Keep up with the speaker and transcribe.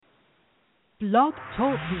Blog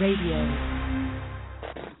Talk Radio.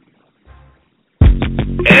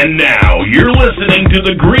 And now, you're listening to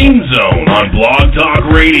The Green Zone on Blog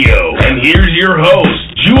Talk Radio. And here's your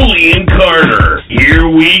host, Julian Carter. Here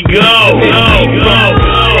we go.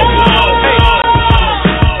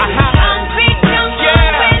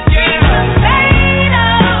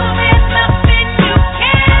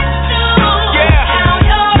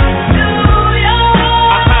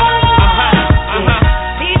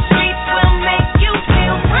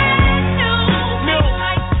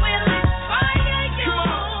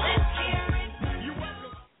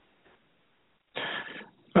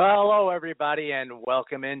 Hello, everybody, and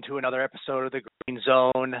welcome into another episode of The Green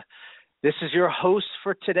Zone. This is your host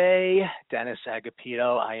for today, Dennis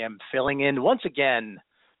Agapito. I am filling in once again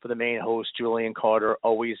for the main host, Julian Carter,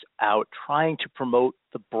 always out trying to promote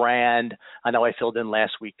the brand. I know I filled in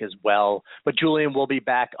last week as well, but Julian will be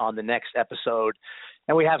back on the next episode,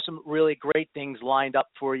 and we have some really great things lined up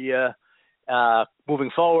for you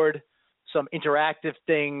moving forward. Some interactive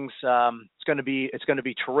things. It's going to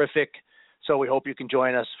be terrific. So we hope you can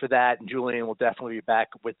join us for that, and Julian will definitely be back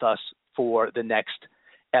with us for the next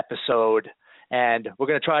episode. And we're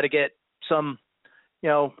going to try to get some,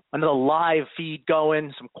 another live feed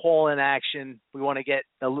going, some call-in action. We want to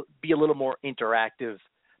be a little more interactive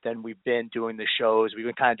than we've been doing the shows. We've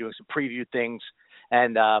been kind of doing some preview things,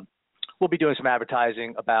 and we'll be doing some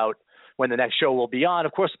advertising about when the next show will be on.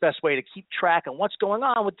 Of course, the best way to keep track on what's going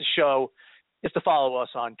on with the show is to follow us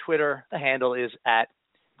on Twitter. The handle is at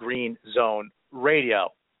Green Zone Radio.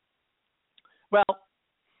 Well,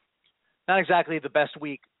 not exactly the best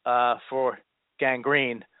week for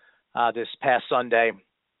Gangrene this past Sunday.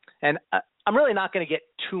 And I'm really not going to get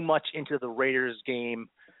too much into the Raiders game,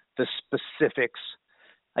 the specifics.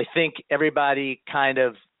 I think everybody kind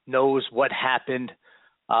of knows what happened,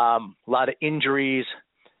 a lot of injuries.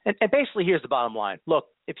 And basically, here's the bottom line. Look,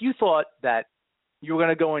 if you thought that you were going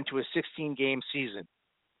to go into a 16-game season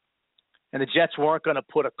and the Jets weren't going to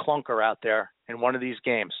put a clunker out there in one of these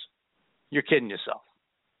games, you're kidding yourself.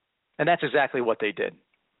 And that's exactly what they did.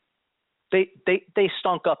 They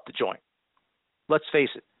stunk up the joint. Let's face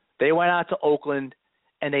it. They went out to Oakland,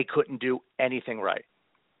 and they couldn't do anything right,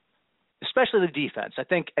 especially the defense. I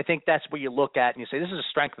think that's where you look at and you say, this is the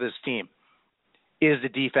strength of this team, is the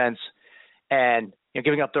defense. And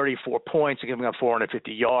giving up 34 points and giving up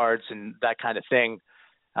 450 yards and that kind of thing,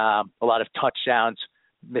 a lot of touchdowns,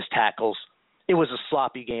 missed tackles. It was a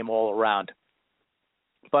sloppy game all around.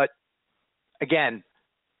 But again,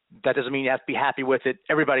 that doesn't mean you have to be happy with it.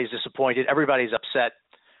 Everybody's disappointed. Everybody's upset.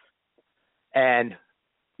 And,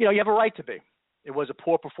 you have a right to be. It was a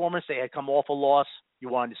poor performance. They had come off a loss. You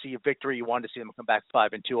wanted to see a victory. You wanted to see them come back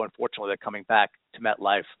 5-2. Unfortunately, they're coming back to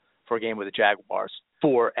MetLife for a game with the Jaguars,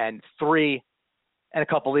 4-3, and a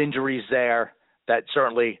couple injuries there that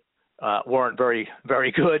certainly weren't very,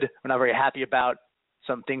 very good. We're not very happy about.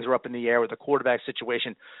 Some things are up in the air with the quarterback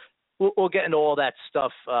situation. We'll get into all that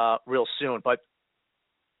stuff real soon, but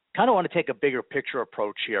kind of want to take a bigger picture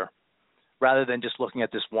approach here rather than just looking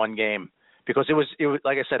at this one game, because it was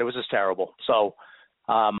like I said, it was just terrible. So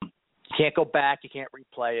you can't go back. You can't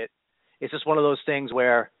replay it. It's just one of those things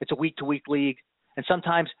where it's a week-to-week league, and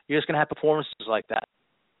sometimes you're just going to have performances like that.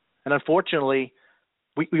 And unfortunately,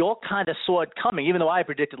 we all kind of saw it coming, even though I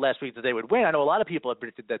predicted last week that they would win. I know a lot of people had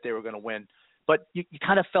predicted that they were going to win. But you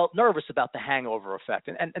kind of felt nervous about the hangover effect.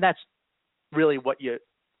 And that's really what you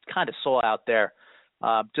kind of saw out there.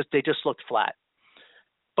 They just looked flat.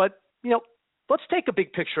 But, let's take a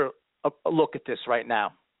big picture, a look at this right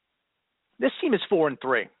now. This team is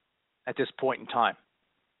 4-3 at this point in time.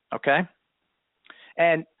 Okay?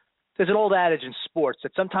 And there's an old adage in sports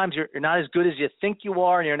that sometimes you're not as good as you think you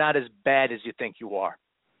are, and you're not as bad as you think you are.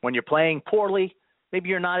 When you're playing poorly, maybe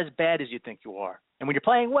you're not as bad as you think you are. And when you're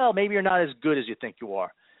playing well, maybe you're not as good as you think you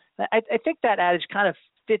are. I think that adage kind of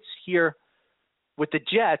fits here with the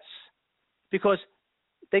Jets because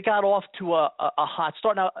they got off to a hot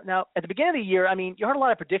start. Now, at the beginning of the year, you heard a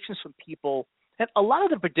lot of predictions from people, and a lot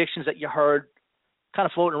of the predictions that you heard kind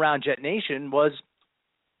of floating around Jet Nation was,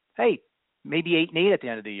 hey, maybe 8-8 at the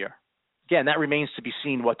end of the year. Again, that remains to be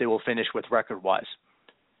seen what they will finish with record-wise.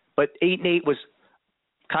 But 8-8 was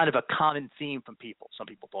kind of a common theme from people. Some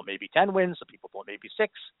people thought maybe 10 wins. Some people thought maybe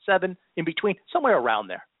 6, 7, in between, somewhere around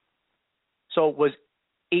there. So was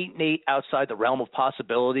 8-8 outside the realm of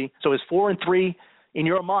possibility? So is 4-3 in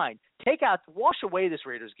your mind? Wash away this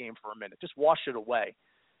Raiders game for a minute. Just wash it away.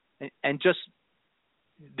 And just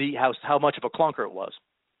how much of a clunker it was.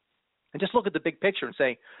 And just look at the big picture and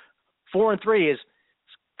say 4-3 is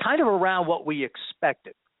kind of around what we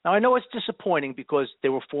expected. Now, I know it's disappointing because they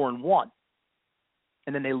were 4-1.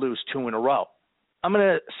 and then they lose 2 in a row. I'm going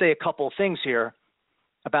to say a couple of things here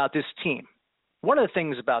about this team. One of the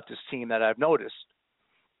things about this team that I've noticed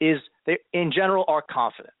is they, in general, are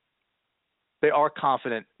confident. They are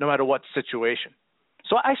confident no matter what situation.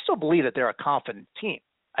 So I still believe that they're a confident team.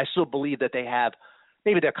 I still believe that they have,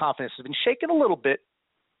 maybe their confidence has been shaken a little bit,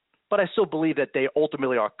 but I still believe that they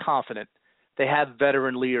ultimately are confident. They have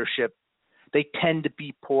veteran leadership. They tend to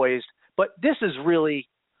be poised. But this is really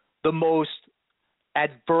the most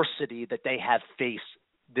adversity that they have faced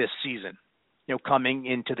this season, coming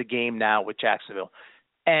into the game now with Jacksonville.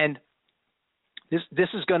 And this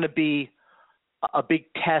is going to be a big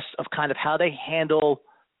test of kind of how they handle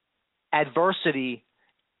adversity.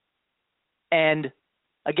 And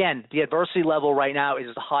again, the adversity level right now is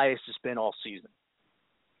the highest it's been all season.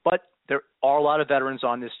 But there are a lot of veterans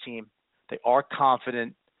on this team. They are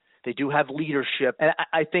confident. They do have leadership. And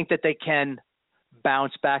I think that they can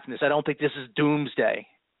bounce back from this. I don't think this is doomsday.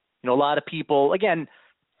 A lot of people, again,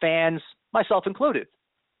 fans, myself included,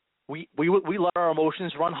 we let our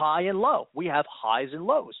emotions run high and low. We have highs and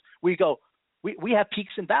lows. We have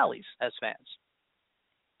peaks and valleys as fans.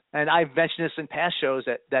 And I've mentioned this in past shows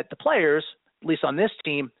that the players, at least on this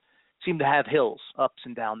team, seem to have hills, ups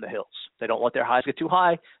and down the hills. They don't let their highs get too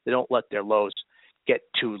high. They don't let their lows get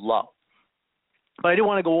too low. But I do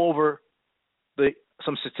want to go over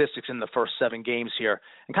some statistics in the first 7 games here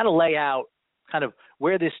and kind of lay out kind of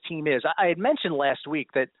where this team is. I had mentioned last week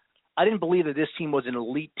that I didn't believe that this team was an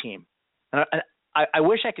elite team. And I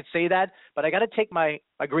wish I could say that, but I got to take my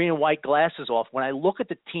green and white glasses off when I look at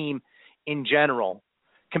the team in general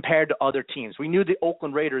compared to other teams. We knew the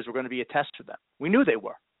Oakland Raiders were going to be a test for them. We knew they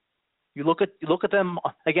were. You look at them,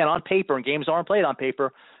 again, on paper, and games aren't played on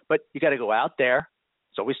paper, but you got to go out there.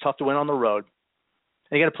 It's always tough to win on the road.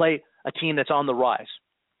 And you got to play a team that's on the rise.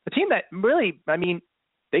 A team that really,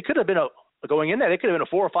 they could have been going in there, they could have been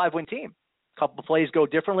a 4 or 5 win team. A couple of plays go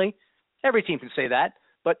differently. Every team can say that,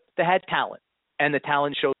 but they had talent, and the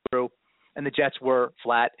talent showed through, and the Jets were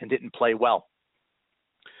flat and didn't play well.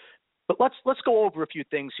 But let's go over a few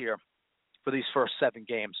things here for these first 7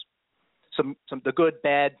 games. Some the good,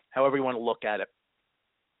 bad, however you want to look at it.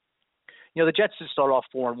 The Jets did start off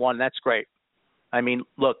 4-1. That's great.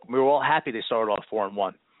 Look, we were all happy they started off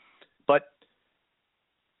 4-1. But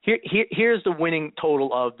here's the winning total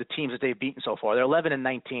of the teams that they've beaten so far. They're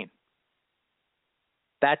 11-19.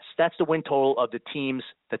 That's the win total of the teams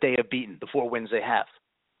that they have beaten, the 4 wins they have.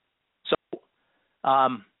 So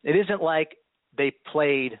it isn't like they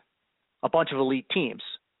played a bunch of elite teams.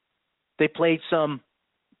 They played some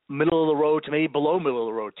middle of the road to maybe below middle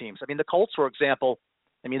of the road teams. The Colts, for example,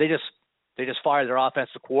 they just fired their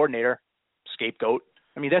offensive coordinator, scapegoat.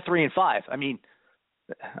 They're 3-5.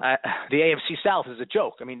 The AFC South is a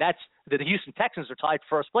joke. That's the Houston Texans are tied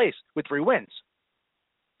for first place with 3 wins.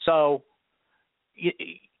 So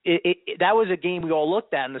that was a game we all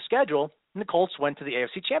looked at in the schedule, and the Colts went to the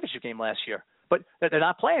AFC Championship game last year. But they're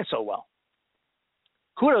not playing so well.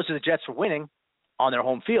 Kudos to the Jets for winning on their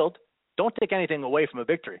home field. Don't take anything away from a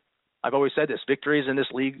victory. I've always said this. Victories in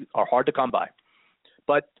this league are hard to come by.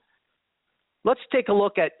 But let's take a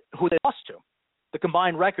look at who they lost to. The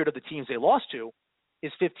combined record of the teams they lost to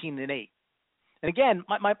is 15-8. And again,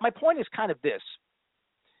 my point is kind of this,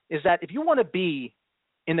 is that if you want to be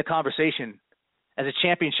in the conversation as a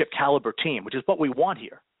championship caliber team, which is what we want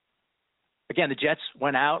here. Again, the Jets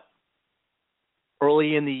went out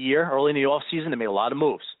early in the offseason. They made a lot of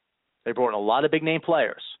moves. They brought in a lot of big-name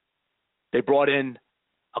players. They brought in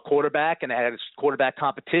a quarterback, and they had a quarterback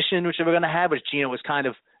competition, which they were going to have, which Gino was kind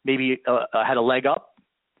of maybe had a leg up.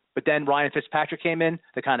 But then Ryan Fitzpatrick came in,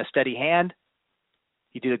 the kind of steady hand.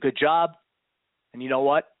 He did a good job. And you know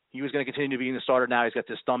what? He was going to continue being the starter. Now he's got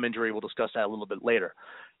this thumb injury. We'll discuss that a little bit later.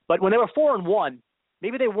 But when they were 4-1,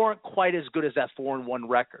 maybe they weren't quite as good as that 4-1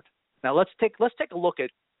 record. Now let's take a look at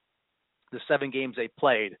the 7 games they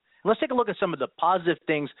played. And let's take a look at some of the positive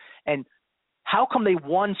things and how come they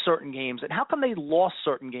won certain games and how come they lost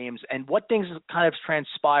certain games and what things kind of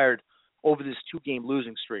transpired over this 2-game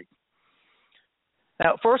losing streak.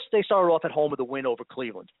 Now, first, they started off at home with a win over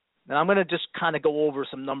Cleveland. And I'm going to just kind of go over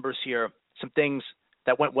some numbers here, some things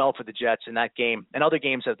that went well for the Jets in that game and other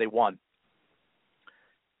games that they won.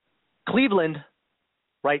 Cleveland,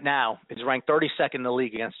 right now, is ranked 32nd in the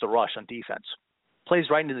league against the rush on defense. Plays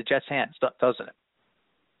right into the Jets' hands, doesn't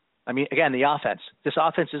it? Again, the offense. This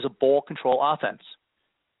offense is a ball control offense.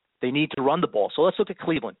 They need to run the ball. So let's look at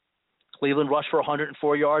Cleveland. Cleveland rushed for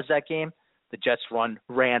 104 yards that game. The Jets ran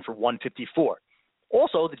for 154.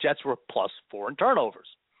 Also, the Jets were +4 in turnovers.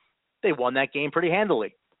 They won that game pretty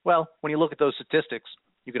handily. Well, when you look at those statistics,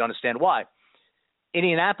 you can understand why.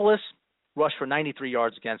 Indianapolis, rushed for 93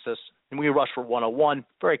 yards against us, and we rushed for 101,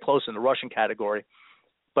 very close in the rushing category.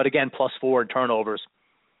 But again, +4 in turnovers.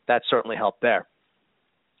 That certainly helped there.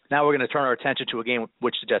 Now we're going to turn our attention to a game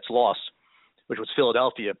which the Jets lost, which was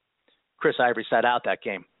Philadelphia. Chris Ivory sat out that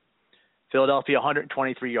game. Philadelphia,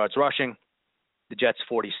 123 yards rushing. The Jets,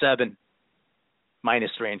 47,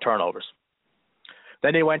 -3 in turnovers.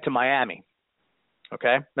 Then they went to Miami.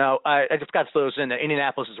 Okay? Now, I just got to throw this in there.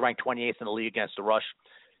 Indianapolis is ranked 28th in the league against the rush.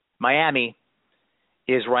 Miami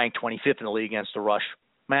is ranked 25th in the league against the rush.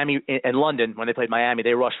 Miami and London, when they played Miami,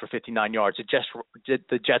 they rushed for 59 yards.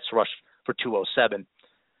 The Jets rushed for 207.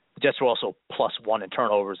 The Jets were also +1 in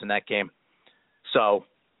turnovers in that game. So,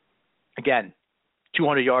 again,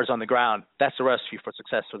 200 yards on the ground. That's the recipe for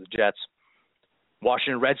success for the Jets.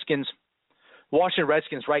 Washington Redskins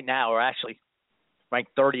right now are actually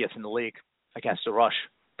ranked 30th in the league against the rush.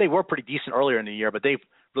 They were pretty decent earlier in the year, but they've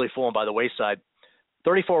really fallen by the wayside.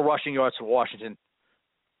 34 rushing yards for Washington,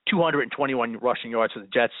 221 rushing yards for the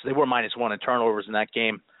Jets. They were -1 in turnovers in that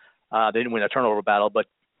game. They didn't win a turnover battle, but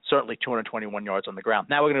certainly 221 yards on the ground.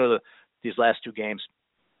 Now we're going to go to these last two games.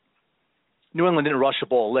 New England didn't rush the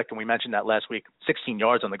ball a lick, and we mentioned that last week. 16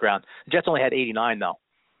 yards on the ground. The Jets only had 89, though.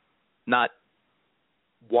 Not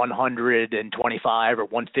 125 or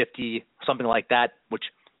 150, something like that, which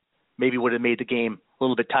maybe would have made the game a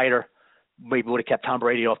little bit tighter. Maybe would have kept Tom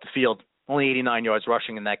Brady off the field. Only 89 yards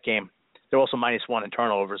rushing in that game. They're also -1 in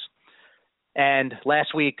turnovers. And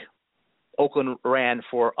last week, Oakland ran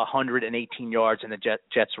for 118 yards, and the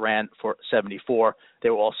Jets ran for 74. They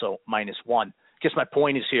were also -1. I guess my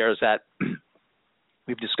point is here is that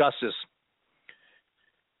we've discussed this.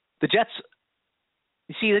 The Jets,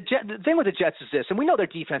 you see, the thing with the Jets is this, and we know their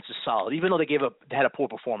defense is solid, even though they had a poor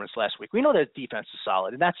performance last week. We know their defense is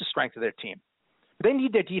solid, and that's the strength of their team. But they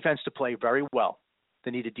need their defense to play very well.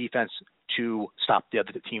 They need a defense to stop the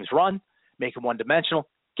other team's run, make them one-dimensional,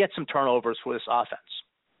 get some turnovers for this offense.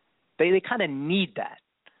 They kind of need that.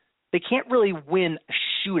 They can't really win a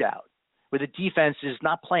shootout where the defense is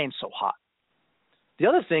not playing so hot. The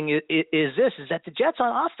other thing is that the Jets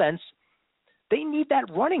on offense, they need that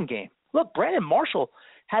running game. Look, Brandon Marshall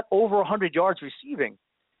had over 100 yards receiving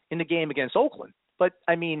in the game against Oakland. But,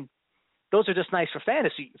 I mean, those are just nice for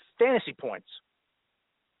fantasy points.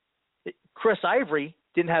 Chris Ivory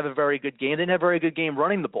didn't have a very good game. Didn't have a very good game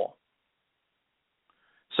running the ball.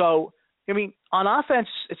 So, I mean, on offense,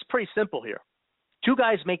 it's pretty simple here. Two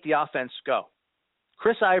guys make the offense go.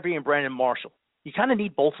 Chris Ivory and Brandon Marshall. You kind of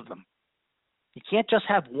need both of them. You can't just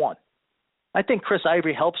have one. I think Chris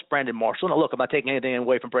Ivory helps Brandon Marshall. Now, look, I'm not taking anything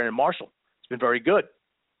away from Brandon Marshall. He's been very good.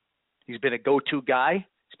 He's been a go-to guy.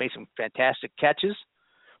 He's made some fantastic catches.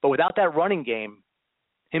 But without that running game,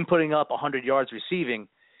 him putting up 100 yards receiving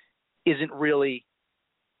isn't really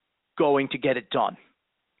going to get it done.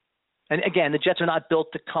 And again, the Jets are not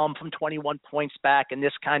built to come from 21 points back and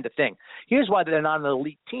this kind of thing. Here's why they're not an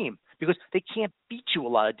elite team, because they can't beat you a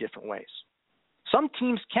lot of different ways. Some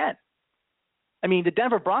teams can. I mean, the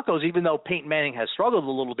Denver Broncos, even though Peyton Manning has struggled a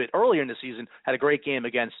little bit earlier in the season, had a great game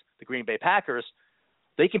against the Green Bay Packers,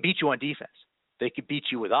 they can beat you on defense. They can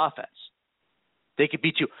beat you with offense. They could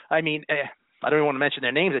beat you. I mean, I don't even want to mention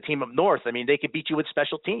their names, the team up north. I mean, they could beat you with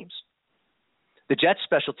special teams. The Jets'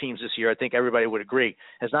 special teams this year, I think everybody would agree,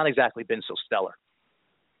 has not exactly been so stellar.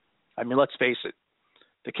 I mean, let's face it.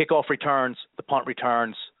 The kickoff returns, the punt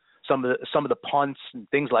returns, some of the punts and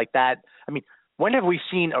things like that. I mean, when have we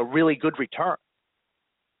seen a really good return?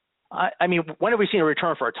 I mean, when have we seen a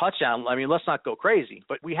return for a touchdown? I mean, let's not go crazy,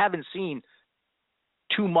 but we haven't seen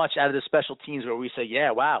too much out of the special teams where we say,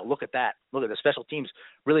 yeah, wow, look at that. Look at the special teams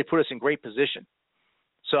really put us in great position.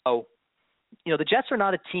 So, you know, the Jets are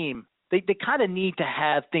not a team. They kind of need to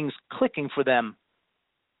have things clicking for them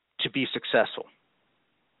to be successful.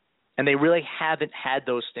 And they really haven't had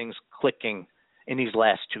those things clicking in these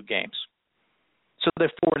last two games. So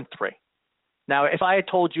they're 4-3. Now, if I had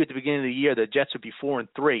told you at the beginning of the year the Jets would be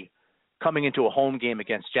 4-3 coming into a home game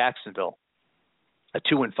against Jacksonville, a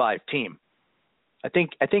 2-5 team, I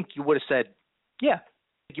think you would have said, yeah.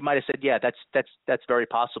 You might have said, yeah, that's very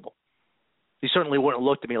possible. You certainly wouldn't have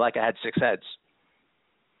looked at me like I had six heads.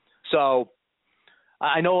 So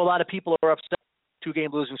I know a lot of people are upset.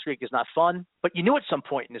 2-game losing streak is not fun, but you knew at some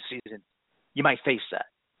point in the season you might face that.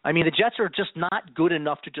 I mean, the Jets are just not good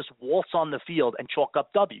enough to just waltz on the field and chalk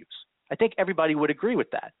up W's. I think everybody would agree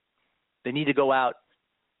with that. They need to go out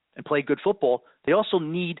and play good football. They also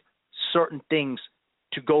need certain things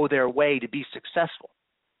to go their way to be successful.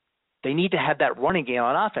 They need to have that running game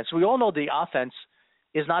on offense. We all know the offense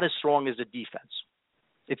is not as strong as the defense.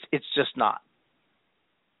 It's just not.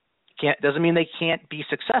 Doesn't mean they can't be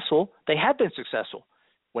successful. They have been successful.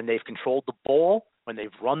 when they've controlled the ball, when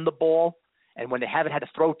they've run the ball, and when they haven't had to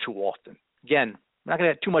throw too often. Again, I'm not going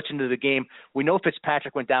to get too much into the game. We know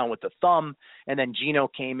Fitzpatrick went down with the thumb, and then Geno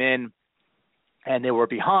came in, and they were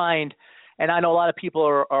behind. And I know a lot of people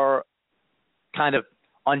are kind of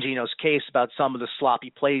on Geno's case about some of the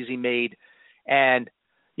sloppy plays he made. And,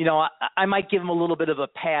 you know, I might give him a little bit of a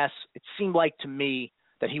pass. It seemed like to me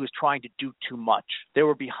that he was trying to do too much. They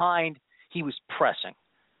were behind. He was pressing.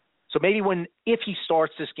 So maybe if he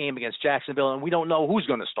starts this game against Jacksonville, and we don't know who's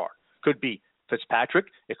going to start, could be Fitzpatrick,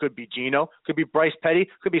 it could be Geno, could be Bryce Petty,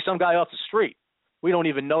 could be some guy off the street. We don't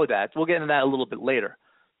even know that. We'll get into that a little bit later.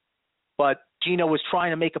 But Geno was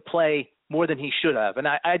trying to make a play more than he should have. And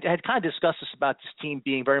I had kind of discussed this about this team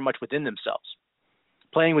being very much within themselves,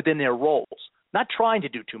 playing within their roles, not trying to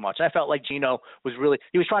do too much. I felt like Geno was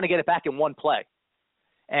trying to get it back in one play.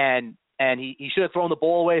 And he should have thrown the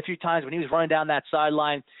ball away a few times when he was running down that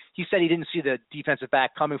sideline. He said he didn't see the defensive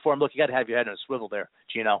back coming for him. Look, you got to have your head in a swivel there,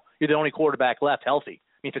 Geno. You're the only quarterback left healthy.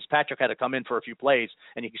 I mean, Fitzpatrick had to come in for a few plays,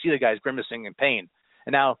 and you can see the guy's grimacing in pain.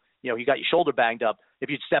 And now, you know, you got your shoulder banged up. If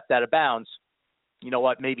you'd stepped out of bounds, you know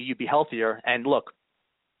what, maybe you'd be healthier. And look,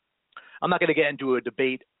 I'm not going to get into a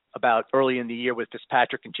debate about early in the year with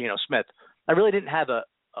Fitzpatrick and Geno Smith. I really didn't have a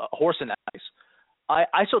horse in that race.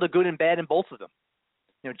 I saw the good and bad in both of them.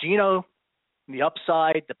 You know, Geno, the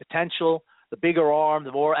upside, the potential, the bigger arm,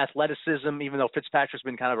 the more athleticism, even though Fitzpatrick's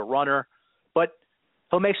been kind of a runner. But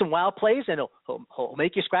he'll make some wild plays, and he'll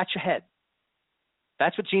make you scratch your head.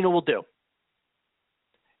 That's what Geno will do.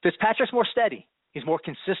 Fitzpatrick's more steady. He's more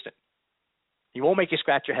consistent. He won't make you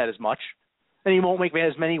scratch your head as much, and he won't make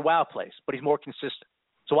as many wow plays, but he's more consistent.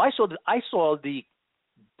 So I saw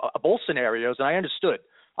both scenarios, and I understood.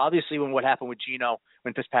 Obviously, what happened with Geno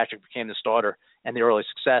when Fitzpatrick became the starter and the early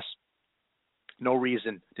success, no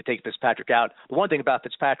reason to take Fitzpatrick out. The one thing about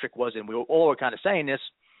Fitzpatrick was, and we all were kind of saying this,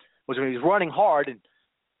 was when he was running hard and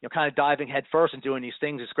kind of diving head first and doing these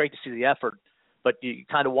things, it's great to see the effort, but you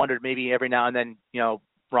kind of wondered maybe every now and then,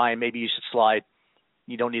 Brian, maybe you should slide.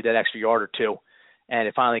 You don't need that extra yard or two. And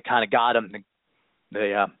it finally kind of got him.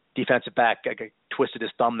 The defensive back twisted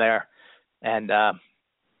his thumb there, and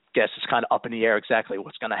guess it's kind of up in the air exactly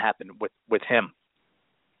what's going to happen with him.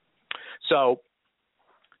 So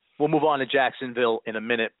we'll move on to Jacksonville in a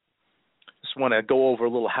minute. Just want to go over a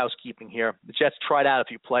little housekeeping here. The Jets tried out a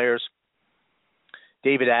few players.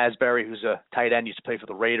 David Asbury, who's a tight end, used to play for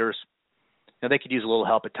the Raiders. They could use a little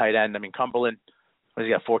help at tight end. I mean, Cumberland, he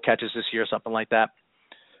got 4 catches this year, something like that.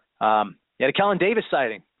 He had a Kellen Davis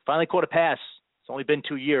sighting. Finally caught a pass. It's only been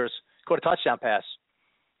 2 years. Caught a touchdown pass.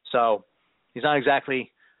 So he's not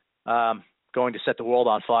exactly going to set the world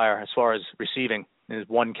on fire as far as receiving. He has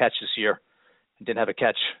 1 catch this year and didn't have a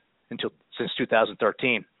catch since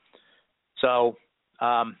 2013. So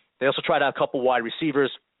they also tried out a couple wide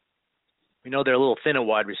receivers. We know they're a little thin at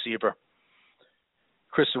wide receiver.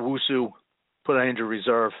 Chris Owusu put on injured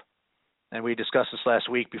reserve, and we discussed this last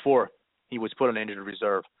week before he was put on injured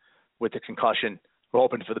reserve with the concussion. We're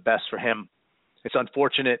hoping for the best for him. It's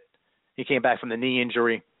unfortunate. He came back from the knee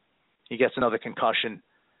injury. He gets another concussion.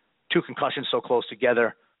 2 concussions so close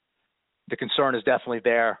together. The concern is definitely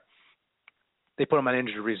there. They put him on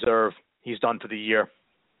injured reserve. He's done for the year.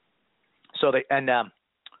 So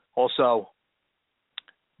also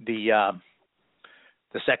the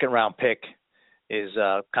second round pick is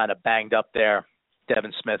kind of banged up there.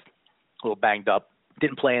 Devin Smith, a little banged up.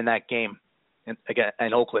 Didn't play in that game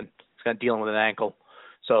in Oakland. He's kind of dealing with an ankle.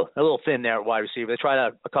 So a little thin there at wide receiver. They tried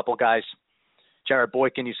out a couple guys. Jared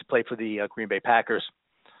Boykin used to play for the Green Bay Packers.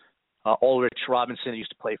 Ulrich Robinson used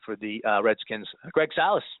to play for the Redskins. Greg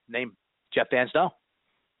Salas, named Jet fans know.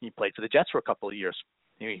 He played for the Jets for a couple of years.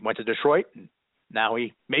 He went to Detroit, and now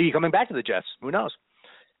he may be coming back to the Jets. Who knows?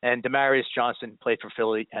 And Demarius Johnson played for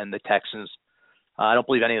Philly and the Texans. I don't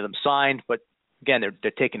believe any of them signed, but again,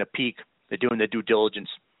 they're taking a peek. They're doing their due diligence,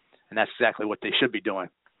 and that's exactly what they should be doing.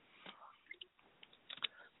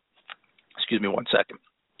 Excuse me 1 second.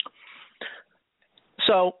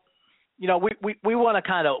 So, we want to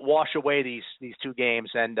kind of wash away these 2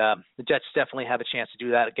 games, and the Jets definitely have a chance to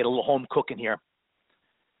do that, get a little home cooking here.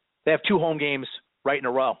 They have 2 home games right in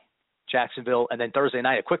a row, Jacksonville, and then Thursday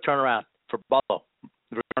night, a quick turnaround for Buffalo,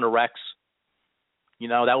 the return of Rex.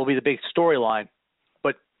 That will be the big storyline.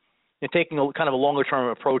 But in taking a kind of a longer-term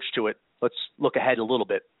approach to it, let's look ahead a little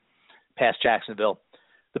bit past Jacksonville.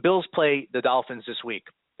 The Bills play the Dolphins this week.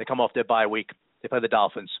 They come off their bye week. They play the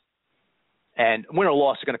Dolphins. And win or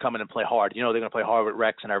loss, they're going to come in and play hard. They're going to play hard with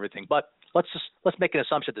Rex and everything. But let's make an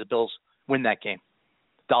assumption that the Bills win that game.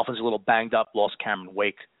 Dolphins a little banged up, lost Cameron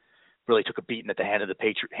Wake. Really took a beating at the hands of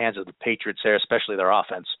the Patriots there, especially their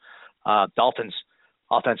offense. Dolphins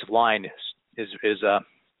offensive line is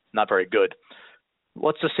not very good.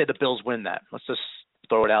 Let's just say the Bills win that. Let's just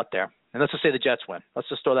throw it out there. And let's just say the Jets win. Let's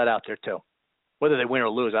just throw that out there too. Whether they win or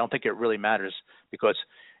lose, I don't think it really matters because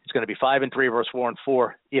it's going to be 5-3 versus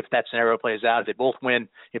 4-4 if that scenario plays out. If they both win,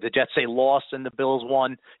 if the Jets say lost and the Bills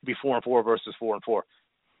won, it'd be 4-4 versus 4-4.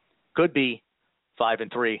 Could be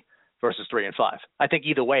 5-3 versus 3-5. I think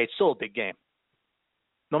either way, it's still a big game.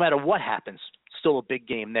 No matter what happens, still a big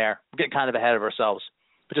game there. We're getting kind of ahead of ourselves,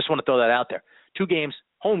 but just want to throw that out there. 2 games,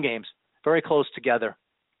 home games, very close together,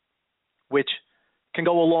 which can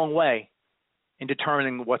go a long way in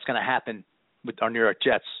determining what's going to happen with our New York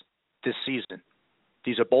Jets this season.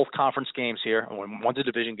 These are both conference games here. One's a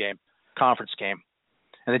division game, conference game.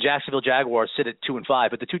 And the Jacksonville Jaguars sit at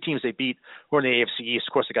 2-5, but the 2 teams they beat were in the AFC East.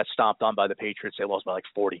 Of course, they got stomped on by the Patriots. They lost by like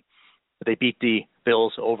 40. But they beat the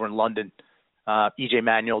Bills over in London. E.J.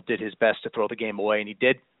 Manuel did his best to throw the game away, and he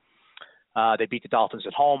did. They beat the Dolphins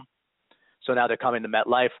at home. So now they're coming to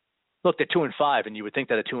MetLife. Look, they're 2-5, and you would think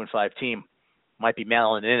that a 2-5 team might be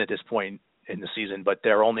mailing in at this point in the season, but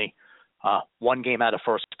they're only 1 game out of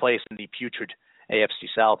first place in the putrid AFC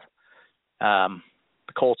South.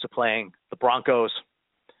 The Colts are playing the Broncos,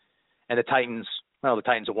 and the Titans. Well, the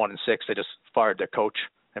Titans are 1-6. They just fired their coach.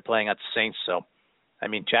 They're playing at the Saints. So, I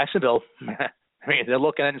mean, Jacksonville. I mean, they're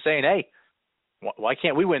looking at it and saying, "Hey, why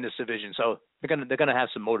can't we win this division?" So they're gonna have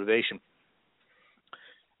some motivation.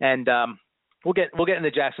 And we'll get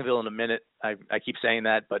into Jacksonville in a minute. I keep saying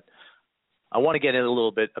that, but I want to get in a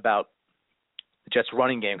little bit about the Jets'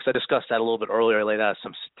 running game because I discussed that a little bit earlier. I laid out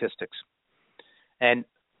some statistics. And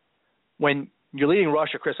when your leading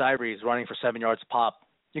rusher, Chris Ivory, is running for 7 yards a pop,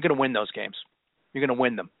 you're going to win those games. You're going to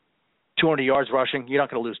win them. 200 yards rushing, you're not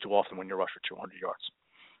going to lose too often when you rush for 200 yards.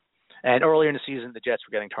 And earlier in the season, the Jets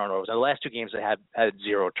were getting turnovers. In the last 2 games, they had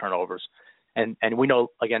 0 turnovers. And we know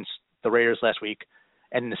against the Raiders last week,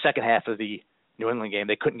 and in the second half of the New England game,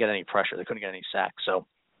 they couldn't get any pressure. They couldn't get any sacks. So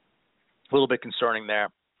a little bit concerning there.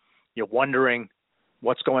 You're wondering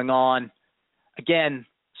what's going on. Again,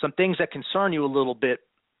 some things that concern you a little bit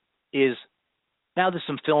is now there's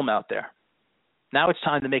some film out there. Now it's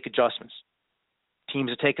time to make adjustments. Teams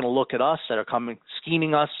are taking a look at us that are coming,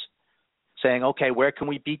 scheming us, saying, okay, where can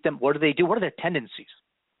we beat them? What do they do? What are their tendencies?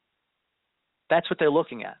 That's what they're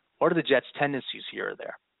looking at. What are the Jets' tendencies here or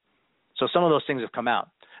there? So some of those things have come out.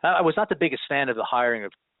 I was not the biggest fan of the hiring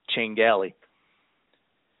of Shane Gailey,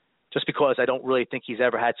 just because I don't really think he's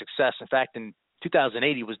ever had success. In fact, in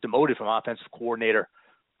 2008, he was demoted from offensive coordinator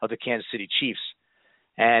of the Kansas City Chiefs.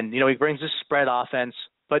 And, he brings this spread offense.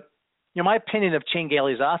 But, my opinion of Shane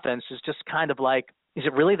Gailey's offense is just kind of like, is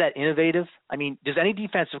it really that innovative? I mean, does any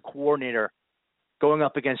defensive coordinator going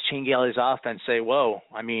up against Shane Gailey's offense say, whoa,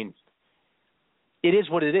 I mean, it is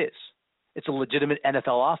what it is. It's a legitimate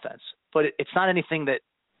NFL offense. But it's not anything that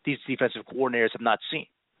these defensive coordinators have not seen.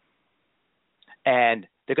 And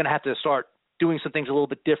they're going to have to start doing some things a little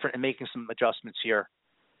bit different and making some adjustments here.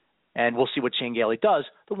 And we'll see what Shane Gailey does.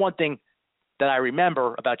 The one thing that I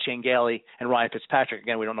remember about Shane Gailey and Ryan Fitzpatrick,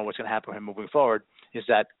 again, we don't know what's going to happen with him moving forward, is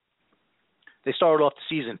that they started off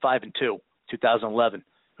the season 5-2, 2011,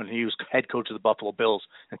 when he was head coach of the Buffalo Bills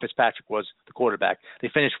and Fitzpatrick was the quarterback. They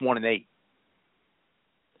finished 1-8.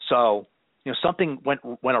 So, something went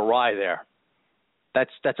awry there.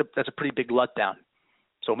 That's a pretty big letdown.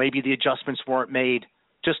 So maybe the adjustments weren't made.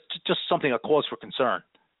 Just something, a cause for concern.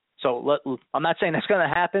 So I'm not saying that's going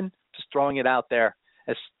to happen. Just throwing it out there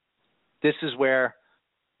as this is where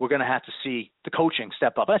we're going to have to see the coaching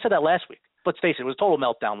step up. I said that last week. Let's face it was a total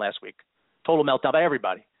meltdown last week. Total meltdown by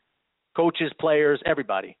everybody. Coaches, players,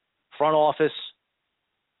 everybody. Front office,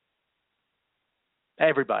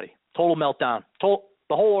 everybody. Total meltdown.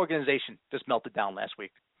 The whole organization just melted down last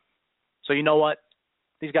week. So you know what?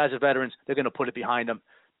 These guys are veterans. They're going to put it behind them.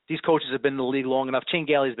 These coaches have been in the league long enough. Shane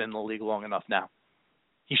Gailey's been in the league long enough now.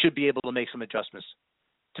 He should be able to make some adjustments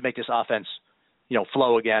to make this offense,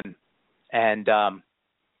 flow again. And,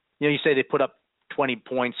 you say they put up 20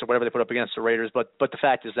 points or whatever they put up against the Raiders, but the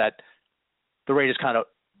fact is that the Raiders kind of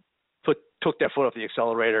took their foot off the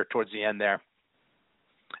accelerator towards the end there.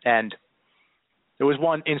 And there was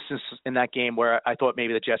one instance in that game where I thought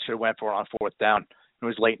maybe the Jets should have went for it on 4th down. It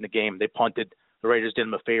was late in the game. They punted. The Raiders did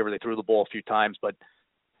them a favor. They threw the ball a few times, but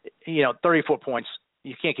 34 points.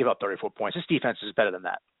 You can't give up 34 points. This defense is better than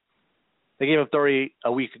that. They gave up 30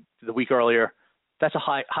 the week earlier. That's a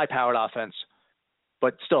high-powered offense,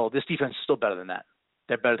 but still, this defense is still better than that.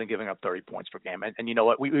 They're better than giving up 30 points per game. And you know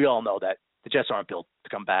what? We all know that the Jets aren't built to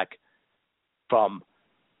come back from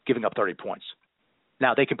giving up 30 points.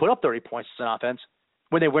 Now, they can put up 30 points as an offense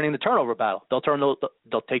when they're winning the turnover battle.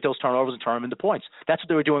 They'll take those turnovers and turn them into points. That's what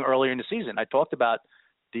they were doing earlier in the season. I talked about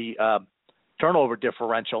the turnover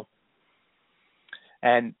differential.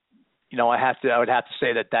 And, I would have to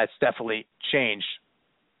say that that's definitely changed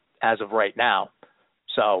as of right now.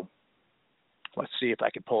 So let's see if I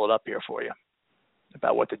can pull it up here for you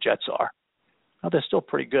about what the Jets are. Oh, they're still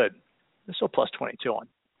pretty good. They're still plus 22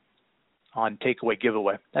 on takeaway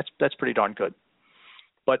giveaway. That's pretty darn good.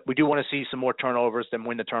 But we do want to see some more turnovers than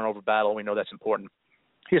win the turnover battle. We know that's important.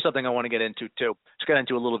 Here's something I want to get into too. Just got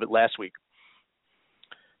into a little bit last week.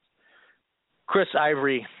 Chris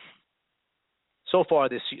Ivory, so far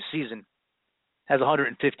this season, has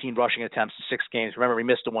 115 rushing attempts in 6 games. Remember, he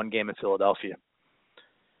missed the 1 game in Philadelphia.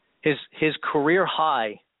 His career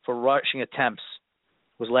high for rushing attempts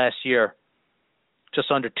was last year,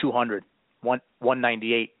 just under 200,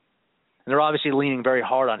 198. And they're obviously leaning very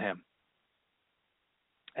hard on him.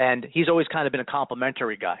 And he's always kind of been a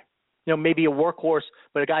complimentary guy. Maybe a workhorse,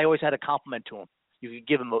 but a guy who always had a compliment to him. You could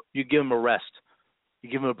give him a rest. You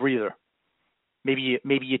give him a breather. Maybe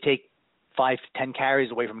you take 5 to 10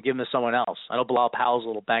 carries away from giving to someone else. I know Bilal Powell's a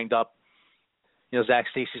little banged up. Zach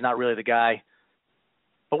Stacy's not really the guy.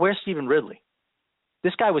 But where's Stephen Ridley?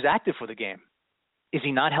 This guy was active for the game. Is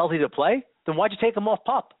he not healthy to play? Then why'd you take him off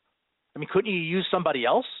PUP? Couldn't you use somebody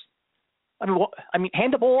else?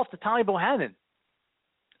 Hand the ball off to Tommy Bohannon.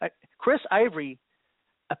 Chris Ivory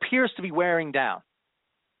appears to be wearing down.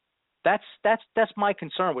 That's my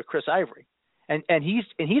concern with Chris Ivory, and he's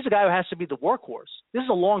a guy who has to be the workhorse. This is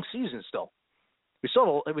a long season still. We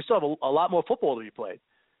still have a lot more football to be played,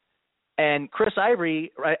 and Chris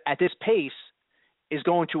Ivory at this pace is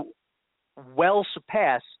going to well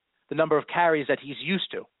surpass the number of carries that he's used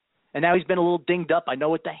to. And now he's been a little dinged up. I know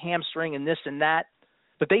with the hamstring and this and that,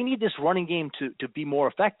 but they need this running game to be more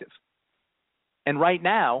effective. And right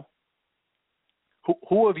now,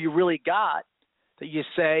 who have you really got that you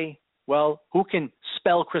say, well, who can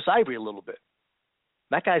spell Chris Ivory a little bit?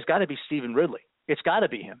 That guy's got to be Stephen Ridley. It's got to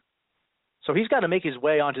be him. So he's got to make his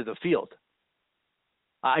way onto the field.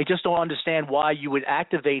 I just don't understand why you would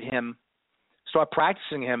activate him, start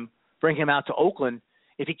practicing him, bring him out to Oakland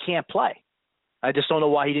if he can't play. I just don't know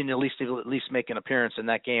why he didn't at least make an appearance in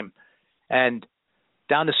that game. And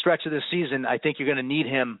down the stretch of this season, I think you're going to need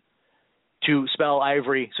him to spell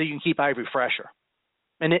Ivory so you can keep Ivory fresher.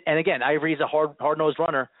 And again, Ivory is a hard-nosed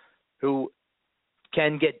runner who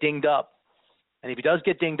can get dinged up. And if he does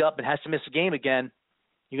get dinged up and has to miss a game again,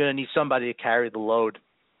 you're going to need somebody to carry the load.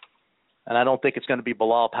 And I don't think it's going to be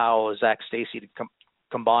Bilal Powell or Zach Stacy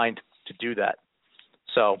combined to do that.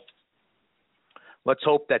 So let's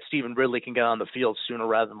hope that Stephen Ridley can get on the field sooner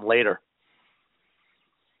rather than later,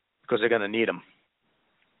 because they're going to need him.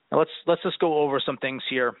 Now let's just go over some things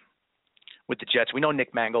here with the Jets. We know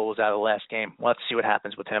Nick Mangold was out of the last game. We'll have to see what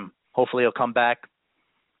happens with him. Hopefully he'll come back.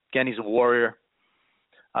 Again, he's a warrior.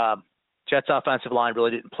 Jets offensive line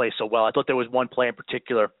really didn't play so well. I thought there was one play in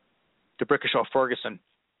particular. DeBrickashaw Ferguson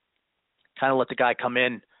kind of let the guy come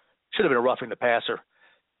in. Should have been a roughing the passer.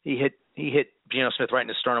 He hit Geno Smith right in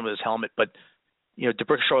the sternum with his helmet, but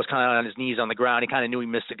DeBrickashaw was kind of on his knees on the ground. He kind of knew he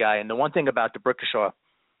missed the guy. And the one thing about DeBrickashaw,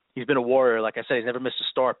 he's been a warrior. Like I said, he's never missed a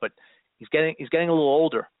start, but he's getting a little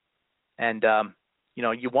older. And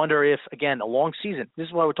you wonder if, again, a long season. This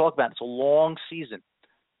is what we're talking about. It's a long season,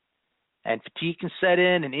 and fatigue can set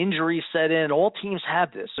in, and injuries set in. All teams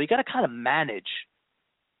have this, so you got to kind of manage,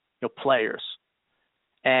 players.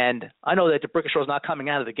 And I know that DeBrickashaw is not coming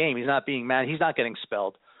out of the game. He's not being mad. He's not getting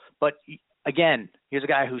spelled. But again, here's a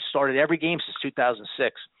guy who started every game since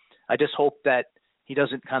 2006. I just hope that he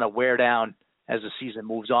doesn't kind of wear down as the season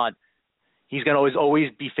moves on. He's going to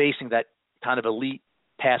always be facing that kind of elite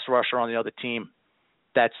pass rusher on the other team.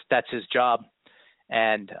 That's his job.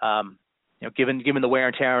 And given the wear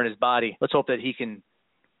and tear on his body, let's hope that he can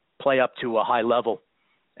play up to a high level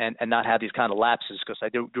and not have these kind of lapses, because I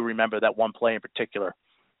do remember that one play in particular.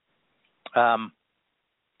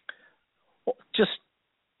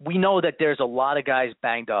 We know that there's a lot of guys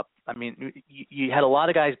banged up. I mean, you had a lot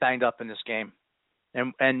of guys banged up in this game,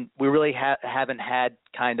 and we really haven't had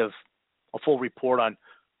kind of a full report on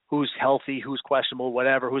who's healthy, who's questionable,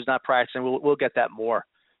 whatever, who's not practicing. We'll get that more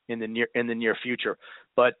in the near future.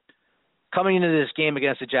 But coming into this game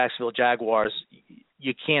against the Jacksonville Jaguars,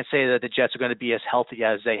 you can't say that the Jets are going to be as healthy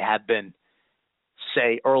as they have been,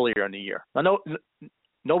 say, earlier in the year. Now,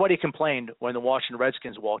 nobody complained when the Washington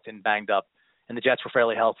Redskins walked in banged up, and the Jets were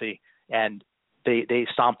fairly healthy, and they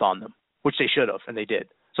stomped on them, which they should have, and they did.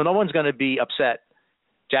 So no one's going to be upset.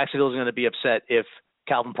 Jacksonville's going to be upset if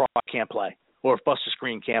Calvin Proctor can't play, or if Buster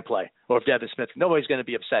Screen can't play, or if Devin Smith. Nobody's going to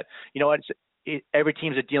be upset. You know what? Every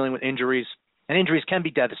team's dealing with injuries, and injuries can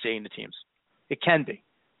be devastating to teams. It can be.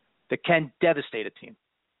 That can devastate a team.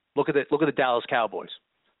 Look at the Dallas Cowboys.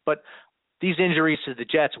 But these injuries to the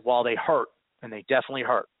Jets, while they hurt, and they definitely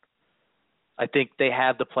hurt, I think they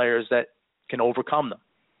have the players that can overcome them.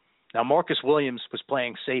 Now, Marcus Williams was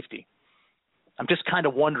playing safety. I'm just kind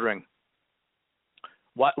of wondering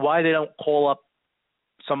why they don't call up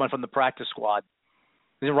someone from the practice squad.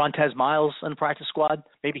 Isn't Rontez Miles on the practice squad?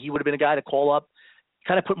 Maybe he would have been a guy to call up.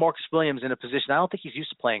 Kind of put Marcus Williams in a position. I don't think he's used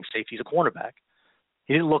to playing safety. He's a cornerback.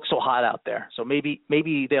 He didn't look so hot out there. So maybe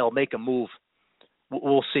they'll make a move.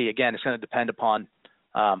 We'll see. Again, it's going to depend upon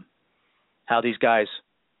how these guys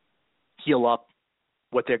heal up,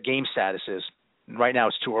 what their game status is. And right now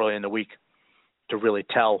it's too early in the week to really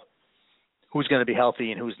tell who's going to be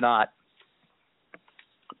healthy and who's not.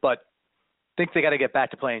 But I think they got to get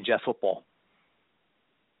back to playing Jet football.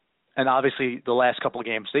 And obviously the last couple of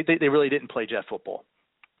games, they really didn't play Jet football.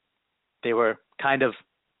 They were kind of,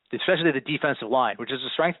 especially the defensive line, which is the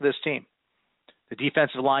strength of this team. The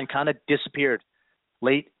defensive line kind of disappeared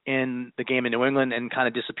late in the game in New England and kind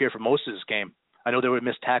of disappeared for most of this game. I know there were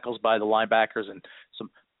missed tackles by the linebackers and some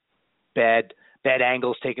bad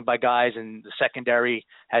angles taken by guys, and the secondary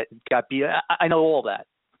got beat. I know all that,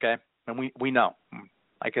 okay? And we know.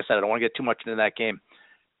 Like I said, I don't want to get too much into that game.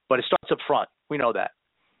 But it starts up front. We know that.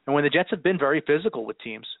 And when the Jets have been very physical with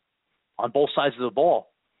teams on both sides of the ball,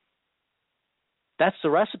 that's the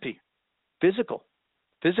recipe.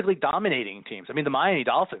 Physically dominating teams. I mean, the Miami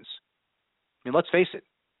Dolphins, let's face it,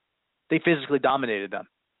 they physically dominated them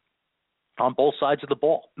on both sides of the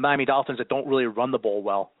ball. Miami Dolphins that don't really run the ball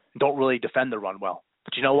well, don't really defend the run well.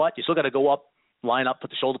 But you know what? You still got to go up, line up,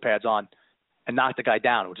 put the shoulder pads on, and knock the guy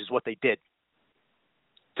down, which is what they did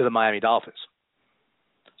to the Miami Dolphins.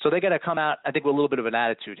 So they got to come out, I think, with a little bit of an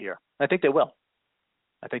attitude here. I think they will.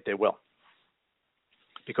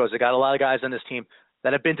 Because they got a lot of guys on this team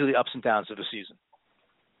that have been through the ups and downs of the season.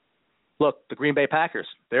 Look, the Green Bay Packers,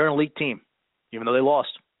 they're an elite team. Even though they lost,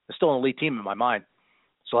 they're still an elite team in my mind.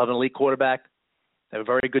 Still have an elite quarterback. They have a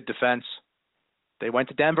very good defense. They went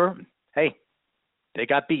to Denver. Hey, they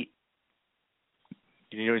got beat.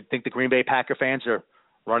 You think the Green Bay Packer fans are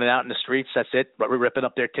running out in the streets? That's it? Ripping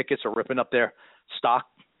up their tickets or ripping up their stock?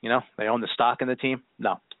 They own the stock in the team?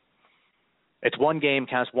 No. It's one game,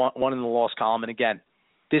 counts one in the loss column. And again,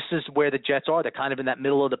 this is where the Jets are. They're kind of in that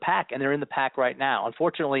middle of the pack, and they're in the pack right now.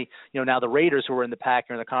 Unfortunately, now the Raiders, who are in the pack,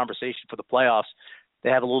 are in the conversation for the playoffs. They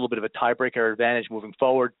have a little bit of a tiebreaker advantage moving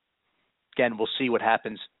forward. Again, we'll see what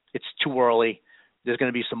happens. It's too early. There's going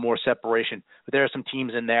to be some more separation. But there are some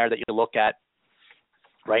teams in there that you look at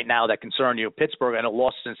right now that concern you. Pittsburgh, I know,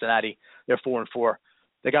 lost Cincinnati. They're 4-4.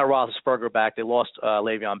 They got Roethlisberger back. They lost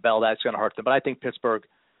Le'Veon Bell. That's going to hurt them. But I think Pittsburgh,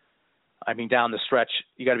 down the stretch,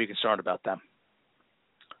 you got to be concerned about them.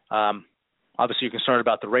 Obviously, you're concerned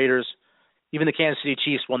about the Raiders. Even the Kansas City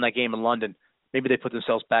Chiefs won that game in London. Maybe they put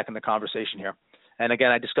themselves back in the conversation here. And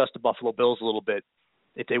again, I discussed the Buffalo Bills a little bit.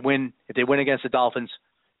 If they win against the Dolphins,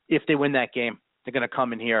 if they win that game, they're going to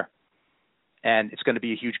come in here, and it's going to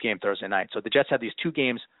be a huge game Thursday night. So the Jets have these two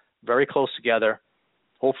games very close together.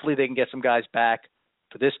 Hopefully they can get some guys back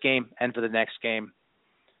for this game and for the next game.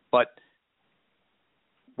 But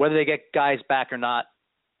whether they get guys back or not,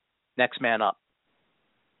 next man up.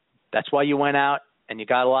 That's why you went out and you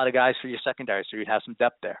got a lot of guys for your secondary, so you'd have some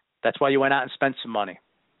depth there. That's why you went out and spent some money.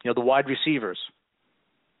 The wide receivers.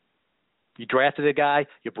 You drafted a guy.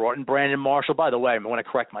 You brought in Brandon Marshall. By the way, I want to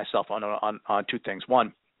correct myself on two things.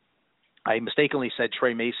 One, I mistakenly said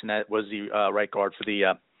Trey Mason that was the right guard for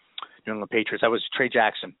the New England Patriots. That was Trey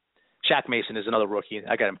Jackson. Shaq Mason is another rookie.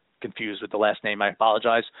 I got him confused with the last name. I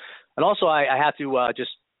apologize. And also, I have to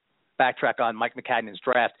just backtrack on Mike McCagnon's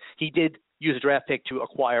draft. He did use a draft pick to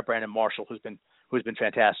acquire Brandon Marshall, who's been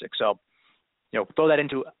fantastic. So, throw that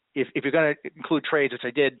into if you're going to include trades, which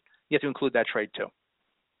I did, you have to include that trade too.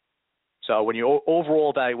 So when your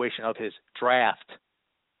overall evaluation of his draft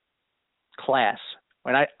class,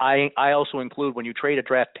 and I also include when you trade a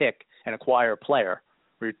draft pick and acquire a player,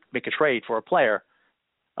 or you make a trade for a player,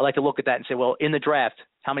 I like to look at that and say, well, in the draft,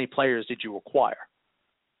 how many players did you acquire?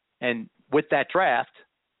 And with that draft,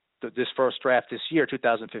 this first draft this year,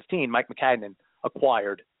 2015, Mike McCagnon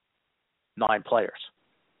acquired 9 players,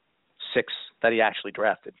 6 that he actually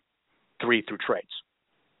drafted, 3 through trades.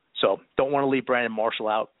 So don't want to leave Brandon Marshall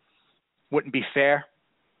out. Wouldn't be fair.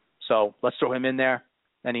 So let's throw him in there.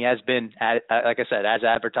 And he has been, like I said, as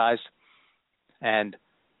advertised. And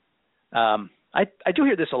I do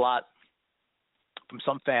hear this a lot from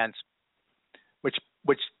some fans, which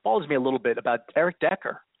bothers me a little bit about Eric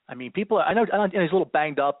Decker. I mean, people, I know he's a little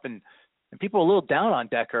banged up and people are a little down on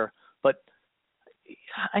Decker, but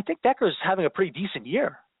I think Decker's having a pretty decent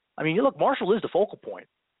year. I mean, you look, Marshall is the focal point,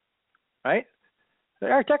 right?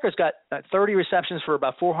 Eric Decker's got 30 receptions for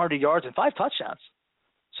about 400 yards and 5 touchdowns.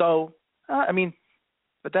 So,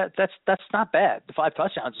 but that's not bad. The 5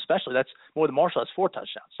 touchdowns, especially, that's more than Marshall has 4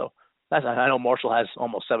 touchdowns. So I know Marshall has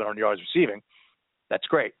almost 700 yards receiving. That's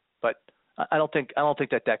great, but I don't think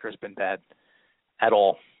that Decker has been bad at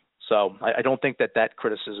all. So I don't think that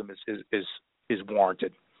criticism is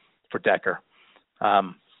warranted for Decker.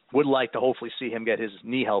 Would like to hopefully see him get his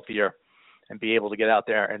knee healthier and be able to get out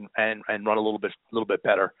there and run a little bit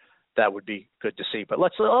better. That would be good to see. But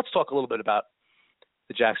let's talk a little bit about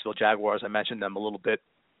the Jacksonville Jaguars. I mentioned them a little bit.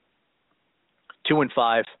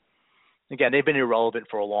 2-5. Again, they've been irrelevant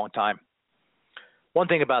for a long time. One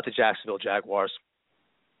thing about the Jacksonville Jaguars,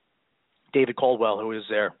 David Caldwell, who is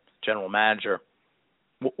their general manager,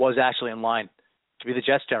 was actually in line to be the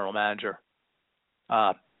Jets general manager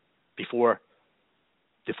before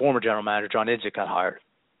the former general manager, John Idzik, got hired.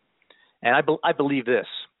 And I believe this,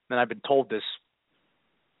 and I've been told this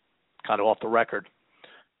kind of off the record,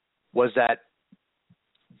 was that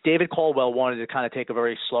David Caldwell wanted to kind of take a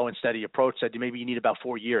very slow and steady approach, said maybe you need about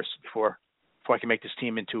 4 years before I can make this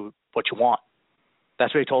team into what you want.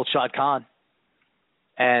 That's what he told Shad Khan.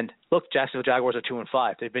 And look, Jacksonville Jaguars are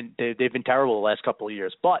 2-5. They've been terrible the last couple of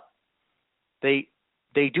years, but they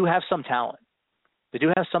do have some talent. They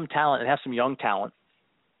do have some talent and have some young talent.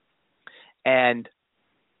 And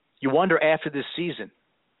you wonder after this season.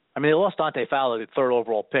 I mean, they lost Dante Fowler, the 3rd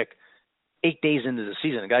overall pick, 8 days into the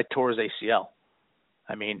season. The guy tore his ACL.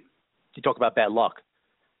 I mean, you talk about bad luck.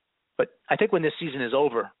 But I think when this season is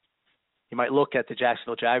over, you might look at the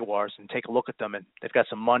Jacksonville Jaguars and take a look at them, and they've got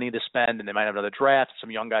some money to spend, and they might have another draft, some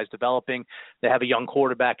young guys developing. They have a young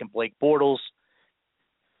quarterback in Blake Bortles.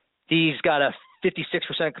 He's got a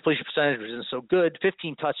 56% completion percentage, which isn't so good,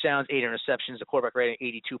 15 touchdowns, 8 interceptions, a quarterback rating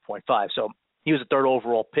 82.5. So he was a 3rd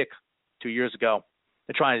overall pick 2 years ago.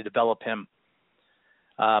 They're trying to develop him.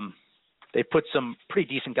 They put some pretty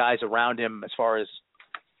decent guys around him as far as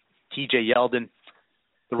T.J. Yeldon,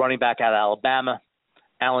 the running back out of Alabama.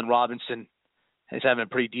 Allen Robinson is having a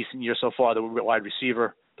pretty decent year so far, the wide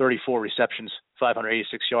receiver, 34 receptions,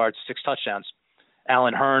 586 yards, 6 touchdowns.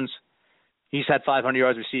 Allen Hurns, he's had 500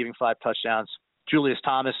 yards receiving, 5 touchdowns. Julius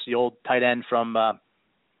Thomas, the old tight end from the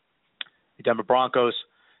Denver Broncos,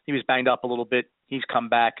 he was banged up a little bit. He's come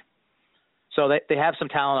back. So they have some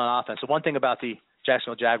talent on offense. So one thing about the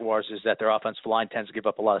Jacksonville Jaguars is that their offensive line tends to give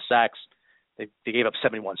up a lot of sacks. They gave up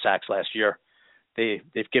 71 sacks last year. They've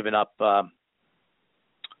given up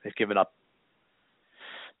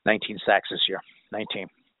 19 sacks this year, 19.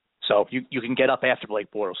 So you can get up after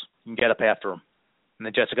Blake Bortles. You can get up after him, and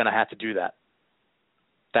the Jets are going to have to do that.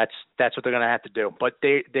 That's what they're going to have to do. But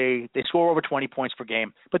they score over 20 points per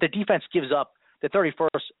game. But their defense gives up. They're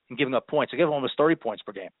 31st in giving up points. They give almost 30 points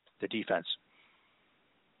per game. Their defense.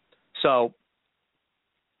 So,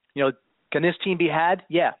 can this team be had?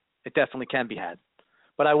 Yeah, it definitely can be had.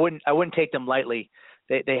 But I wouldn't take them lightly.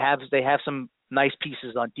 They have some nice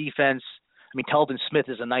pieces on defense. I mean, Telvin Smith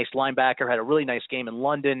is a nice linebacker, had a really nice game in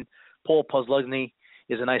London. Paul Posluszny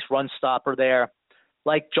is a nice run stopper there.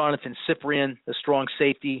 Like Jonathan Cyprien, the strong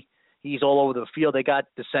safety, he's all over the field. They got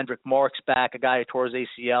Descendrick Marks back, a guy who tore his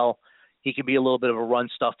ACL. He can be a little bit of a run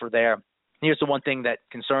stuffer there. Here's the one thing that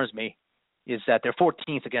concerns me is that they're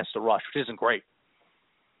 14th against the rush, which isn't great.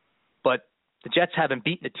 But the Jets haven't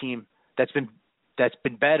beaten a team that's been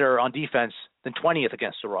better on defense than 20th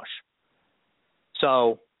against the rush.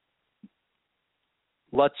 So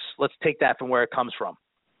let's take that from where it comes from.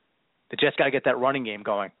 The Jets got to get that running game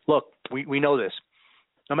going. Look, we know this.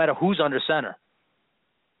 No matter who's under center,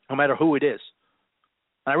 no matter who it is.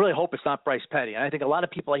 And I really hope it's not Bryce Petty. And I think I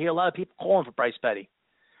hear a lot of people calling for Bryce Petty.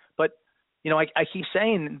 But, I keep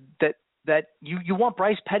saying that you want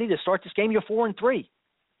Bryce Petty to start this game, you're 4-3.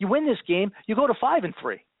 You win this game, you go to 5-3.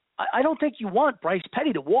 I don't think you want Bryce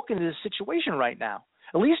Petty to walk into this situation right now.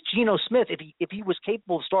 At least Geno Smith, if he was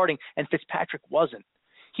capable of starting and Fitzpatrick wasn't.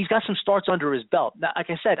 He's got some starts under his belt. Now, like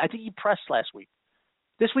I said, I think he pressed last week.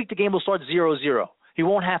 This week the game will start 0-0. He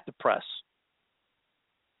won't have to press.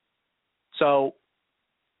 So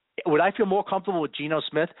would I feel more comfortable with Geno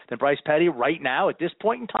Smith than Bryce Petty right now at this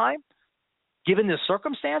point in time, given the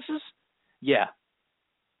circumstances? Yeah,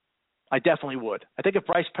 I definitely would. I think if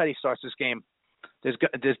Bryce Petty starts this game, there's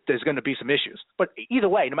going to be some issues. But either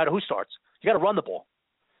way, no matter who starts, you got to run the ball.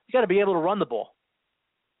 You got to be able to run the ball.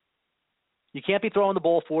 You can't be throwing the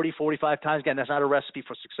ball 40, 45 times. Again, that's not a recipe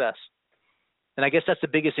for success. And I guess that's the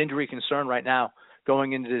biggest injury concern right now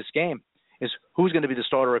going into this game is who's going to be the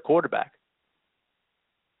starter at quarterback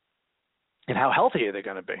and how healthy are they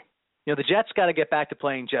going to be. The Jets got to get back to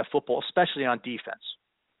playing Jeff football, especially on defense.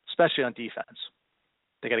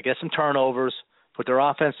 They got to get some turnovers. put their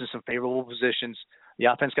offense in some favorable positions. The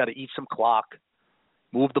offense got to eat some clock,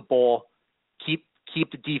 move the ball, keep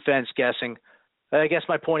the defense guessing. I guess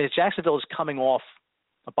my point is Jacksonville is coming off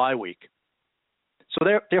a bye week, so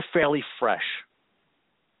they're fairly fresh.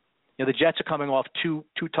 You know, the Jets are coming off two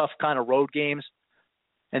tough kind of road games,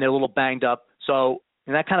 and they're a little banged up. So,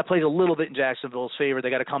 and that kind of plays a little bit in Jacksonville's favor. They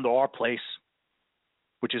got to come to our place,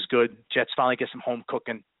 which is good. Jets finally get some home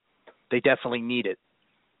cooking. They definitely need it.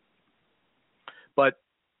 But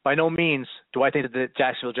by no means do I think that the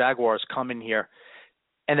Jacksonville Jaguars come in here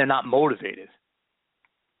and they're not motivated.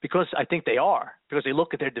 Because I think they are. Because they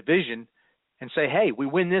look at their division and say, hey, we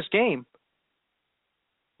win this game,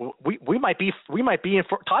 we might be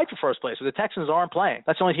tied for first place. So the Texans aren't playing.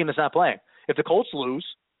 That's the only team that's not playing. If the Colts lose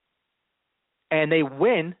and they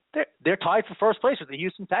win, they're tied for first place with the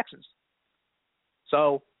Houston Texans.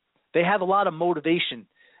 So they have a lot of motivation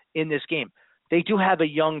in this game. They do have a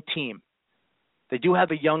young team. They do have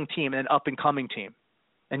a young team and an up-and-coming team.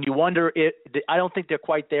 And you wonder I don't think they're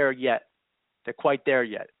quite there yet. They're quite there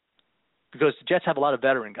yet. Because the Jets have a lot of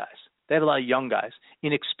veteran guys. They have a lot of young guys,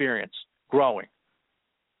 inexperienced, growing.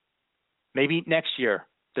 Maybe next year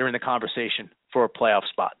they're in the conversation for a playoff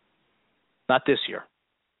spot. Not this year,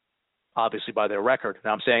 obviously by their record.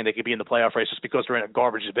 Now I'm saying they could be in the playoff race just because they're in a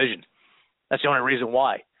garbage division. That's the only reason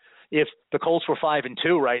why. If the Colts were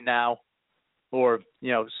 5-2 right now, or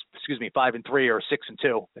 5-3 or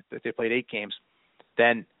 6-2, if they played 8 games,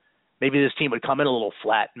 then maybe this team would come in a little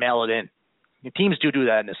flat, mail it in. Teams do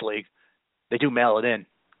that in this league. They do mail it in.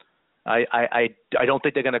 I don't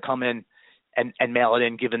think they're going to come in and mail it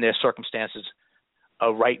in given their circumstances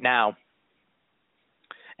right now.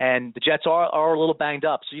 And the Jets are a little banged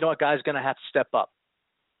up. So you know what? Guys are going to have to step up.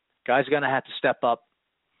 Guys are going to have to step up.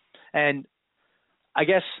 And I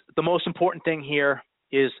guess the most important thing here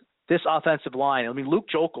is this offensive line. I mean, Luke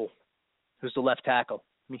Jokel, who's the left tackle,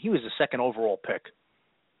 he was the second overall pick.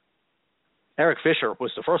 Eric Fisher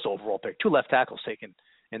was the first overall pick. 2 left tackles taken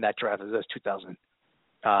in that draft. That was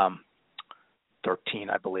 2013,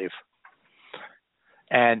 I believe.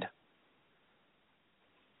 And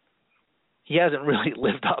he hasn't really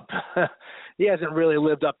lived up. He hasn't really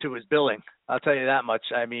lived up to his billing. I'll tell you that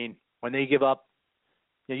much. I mean, when they give up,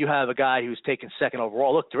 you have a guy who's taken second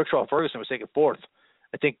overall. Look, Rickshaw Ferguson was taken 4th.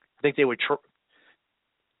 I think they would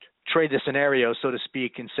trade the scenario, so to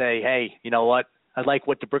speak, and say, hey, you know what? I like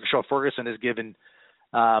what the Rickshaw Ferguson has given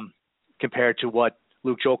compared to what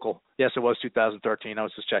Luke Jokel. Yes, it was 2013. I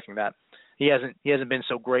was just checking that. He hasn't been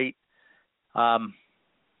so great. And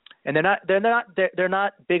they're not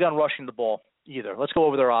big on rushing the ball either. Let's go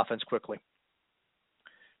over their offense quickly.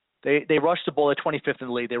 They rush the ball. They're 25th in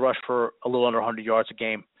the league. They rush for a little under 100 yards a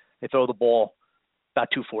game. They throw the ball about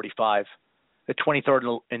 245. They're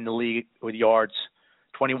 23rd in the league with yards.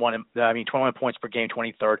 21 points per game,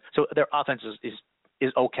 23rd. So their offense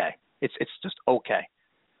is okay. It's just okay.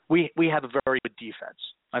 We have a very good defense.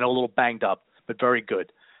 I know a little banged up, but very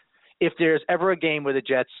good. If there's ever a game where the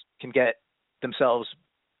Jets can get themselves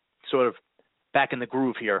sort of back in the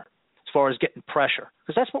groove here as far as getting pressure,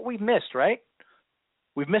 because that's what we've missed, right?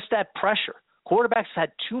 We've missed that pressure. Quarterbacks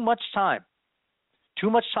had too much time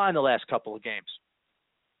the last couple of games.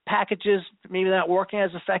 Packages maybe not working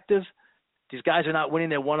as effective. These guys are not winning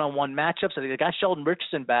their one-on-one matchups. I think they got Sheldon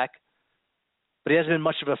Richardson back, but he hasn't been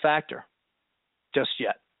much of a factor just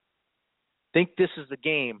yet. I think this is the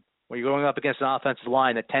game where you're going up against an offensive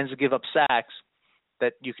line that tends to give up sacks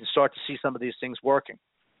that you can start to see some of these things working.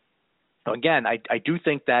 Now, again, I do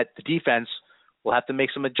think that the defense will have to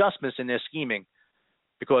make some adjustments in their scheming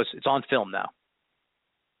because it's on film now.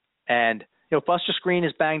 And, Buster Screen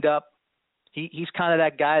is banged up. He's kind of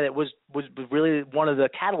that guy that was really one of the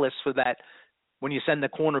catalysts for that. When you send the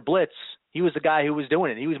corner blitz, he was the guy who was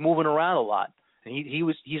doing it. He was moving around a lot, and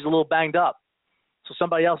he's a little banged up. So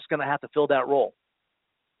somebody else is going to have to fill that role.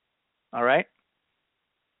 All right?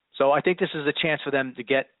 So I think this is a chance for them to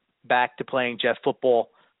get back to playing Jet football.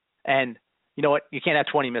 And you know what? You can't have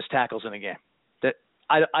 20 missed tackles in a game.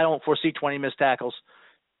 I don't foresee 20 missed tackles,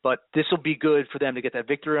 but this will be good for them to get that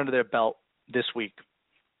victory under their belt this week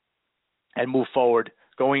and move forward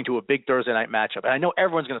going to a big Thursday night matchup. And I know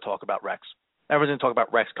everyone's going to talk about Rex. Everyone's going to talk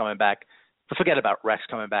about Rex coming back. But forget about Rex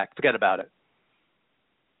coming back. Forget about it.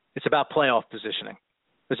 It's about playoff positioning.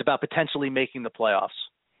 It's about potentially making the playoffs.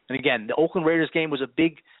 And again, the Oakland Raiders game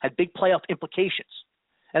had big playoff implications.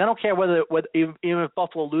 And I don't care whether even if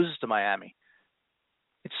Buffalo loses to Miami,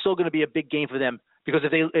 it's still going to be a big game for them because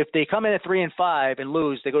if they come in at 3-5 and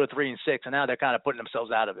lose, they go to 3-6, and now they're kind of putting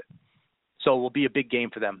themselves out of it. So it will be a big game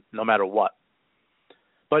for them no matter what.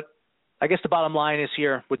 But I guess the bottom line is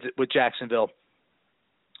here with Jacksonville,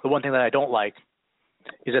 the one thing that I don't like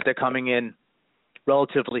is that they're coming in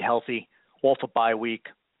relatively healthy, off a bye week.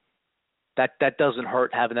 That doesn't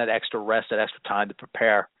hurt, having that extra rest, that extra time to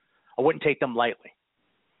prepare. I wouldn't take them lightly.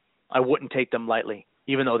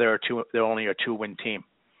 Even though they're only a 2-win team.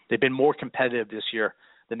 They've been more competitive this year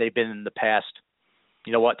than they've been in the past.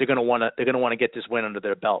 You know what? They're going to want to get this win under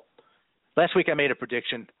their belt. Last week I made a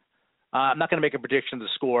prediction. I'm not going to make a prediction of the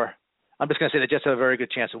score. I'm just going to say the Jets have a very good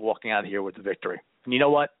chance of walking out of here with the victory. And you know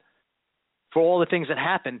what? For all the things that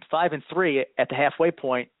happened, 5-3 at the halfway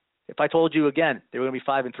point. If I told you again they were going to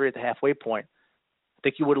be 5-3 at the halfway point, I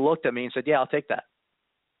think you would have looked at me and said, "Yeah, I'll take that.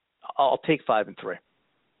 I'll take 5-3."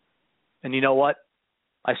 And you know what?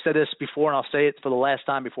 I've said this before, and I'll say it for the last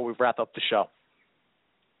time before we wrap up the show.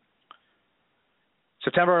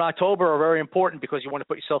 September and October are very important because you want to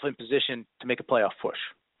put yourself in position to make a playoff push.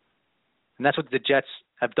 And that's what the Jets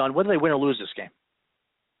have done. Whether they win or lose this game,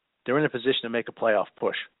 they're in a position to make a playoff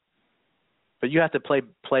push. But you have to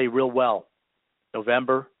play real well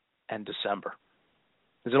November and December.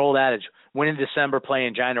 There's an old adage, win in December, play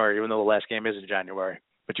in January, even though the last game is in January.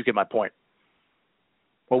 But you get my point.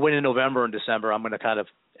 Well, win in November and December, I'm going to kind of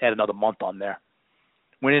add another month on there.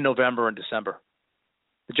 Win in November and December.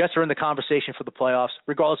 The Jets are in the conversation for the playoffs.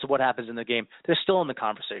 Regardless of what happens in the game, they're still in the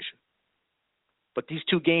conversation. But these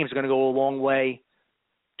two games are going to go a long way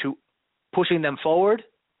to pushing them forward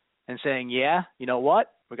and saying, yeah, you know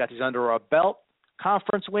what? We got these under our belt.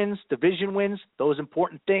 Conference wins, division wins, those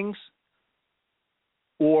important things.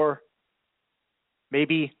 Or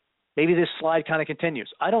maybe this slide kind of continues.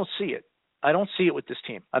 I don't see it. I don't see it with this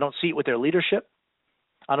team. I don't see it with their leadership.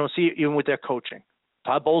 I don't see it even with their coaching.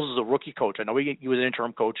 Todd Bowles is a rookie coach. I know he was an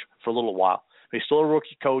interim coach for a little while, but he's still a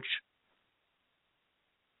rookie coach.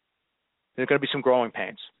 There's going to be some growing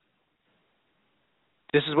pains.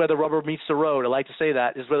 This is where the rubber meets the road. I like to say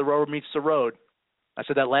that. This is where the rubber meets the road. I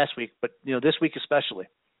said that last week, but this week especially.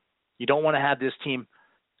 You don't want to have this team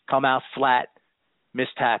come out flat, miss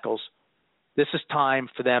tackles. This is time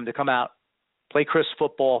for them to come out, play crisp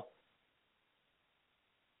football,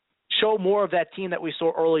 show more of that team that we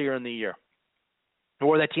saw earlier in the year,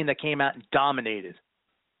 or that team that came out and dominated.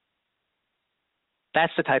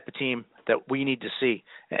 That's the type of team that we need to see.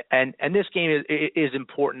 And this game is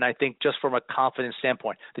important, I think, just from a confidence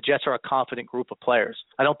standpoint. The Jets are a confident group of players.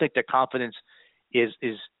 I don't think their confidence is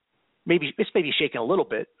maybe shaking a little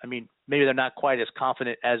bit. I mean, maybe they're not quite as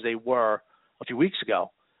confident as they were a few weeks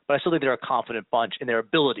ago, but I still think they're a confident bunch in their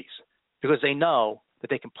abilities because they know that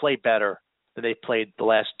they can play better than they played the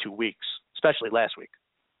last 2 weeks, especially last week.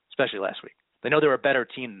 They know they're a better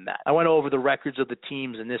team than that. I went over the records of the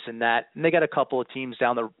teams and this and that, and they got a couple of teams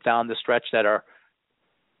down the stretch that are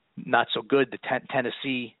not so good, the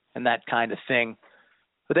Tennessee and that kind of thing.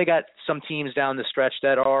 But they got some teams down the stretch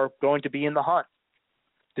that are going to be in the hunt.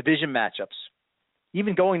 Division matchups,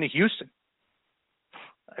 even going to Houston.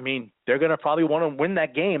 I mean, they're going to probably want to win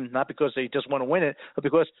that game, not because they just want to win it, but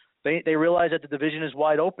because they realize that the division is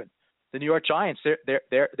wide open. The New York Giants,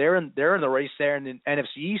 they're in the race there in the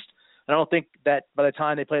NFC East. I don't think that by the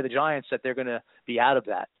time they play the Giants that they're going to be out of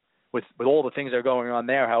that with all the things that are going on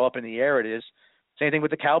there, how up in the air it is. Same thing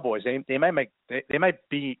with the Cowboys. They might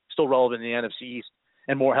be still relevant in the NFC East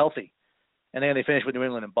and more healthy. And then they finish with New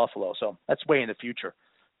England and Buffalo. So that's way in the future.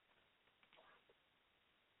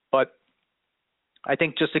 But I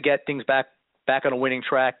think just to get things back on a winning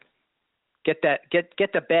track, get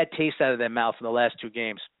the bad taste out of their mouth in the last two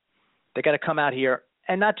games. They got to come out here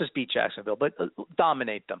and not just beat Jacksonville, but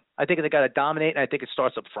dominate them. I think they got to dominate, and I think it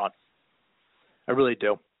starts up front. I really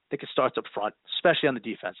do. I think it starts up front, especially on the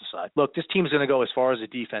defensive side. Look, this team's going to go as far as the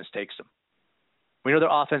defense takes them. We know their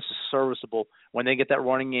offense is serviceable when they get that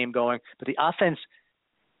running game going, but the offense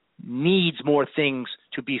needs more things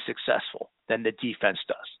to be successful than the defense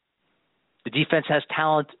does. The defense has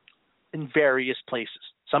talent in various places.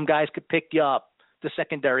 Some guys could pick you up. The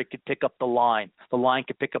secondary could pick up the line. The line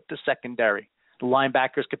could pick up the secondary. The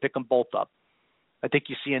linebackers could pick them both up. I think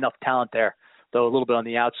you see enough talent there, though a little bit on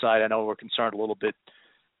the outside. I know we're concerned a little bit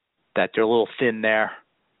that they're a little thin there.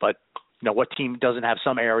 But, what team doesn't have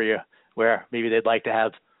some area where maybe they'd like to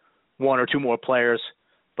have one or two more players?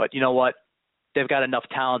 But you know what? They've got enough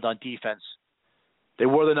talent on defense. They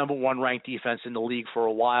were the number one ranked defense in the league for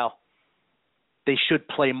a while. They should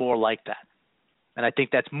play more like that. And I think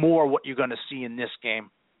that's more what you're going to see in this game.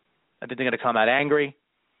 I think they're going to come out angry.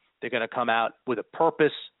 They're going to come out with a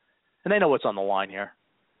purpose. And they know what's on the line here.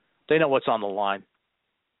 They know what's on the line.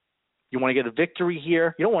 You want to get a victory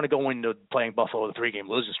here. You don't want to go into playing Buffalo with a 3-game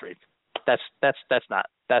losing streak. That's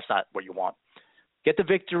not what you want. Get the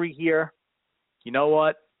victory here. You know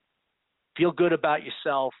what? Feel good about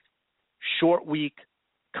yourself. Short week.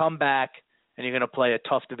 Come back. and you're going to play a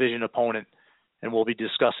tough division opponent, and we'll be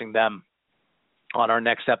discussing them on our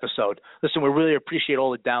next episode. Listen, we really appreciate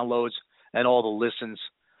all the downloads and all the listens.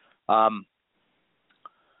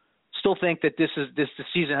 Still think that the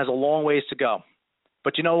season has a long ways to go.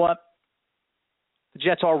 But you know what? The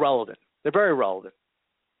Jets are relevant. They're very relevant.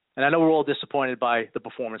 And I know we're all disappointed by the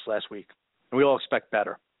performance last week, and we all expect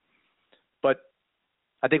better. But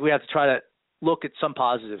I think we have to try to look at some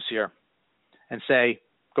positives here and say,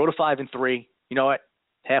 go to 5-3. You know what?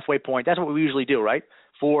 Halfway point. That's what we usually do, right?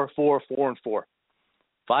 4-4, 4-4.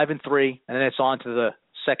 5-3, and then it's on to the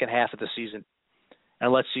second half of the season.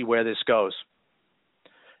 And let's see where this goes.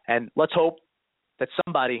 And let's hope that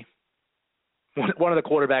somebody, one of the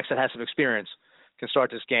quarterbacks that has some experience, can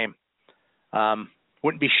start this game.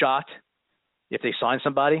 Wouldn't be shocked if they sign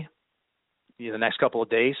somebody in the next couple of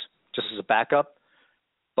days just as a backup.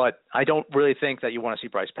 But I don't really think that you want to see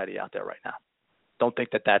Bryce Petty out there right now. Don't think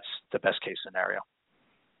that that's the best case scenario.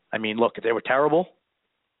 I mean, look, if they were terrible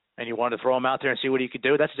and you wanted to throw him out there and see what he could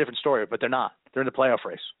do, that's a different story. But they're not. They're in the playoff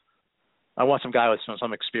race. I want some guy with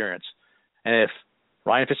some experience. And if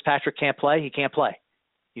Ryan Fitzpatrick can't play, he can't play.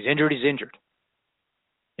 He's injured, he's injured.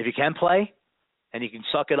 If he can play and he can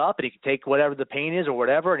suck it up and he can take whatever the pain is or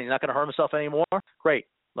whatever and he's not going to hurt himself anymore, great.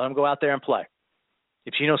 Let him go out there and play.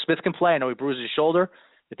 If Geno Smith can play, I know he bruised his shoulder.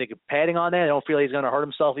 If they get padding on there, I don't feel he's going to hurt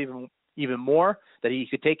himself even more, that he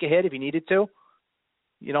could take a hit if he needed to.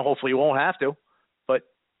 You know, hopefully he won't have to. But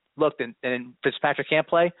look, and Fitzpatrick can't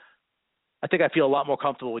play. I think I feel a lot more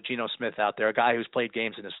comfortable with Geno Smith out there, a guy who's played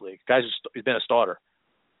games in this league, a guy who's been a starter,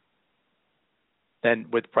 than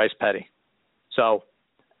with Bryce Petty. So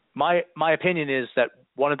my opinion is that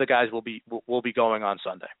one of the guys will be going on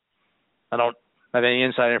Sunday. I don't have any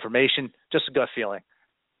inside information, just a gut feeling.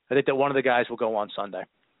 I think that one of the guys will go on Sunday.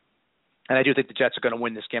 And I do think the Jets are going to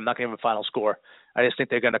win this game. I'm not going to give a final score. I just think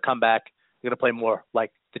they're going to come back. They're going to play more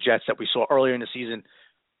like the Jets that we saw earlier in the season.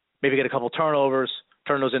 Maybe get a couple turnovers,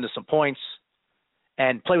 turn those into some points,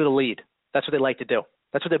 and play with a lead. That's what they like to do.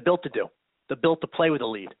 That's what they're built to do. They're built to play with a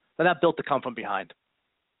lead. They're not built to come from behind.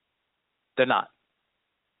 They're not.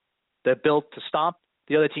 They're built to stomp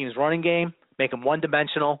the other team's running game, make them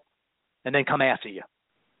one-dimensional, and then come after you.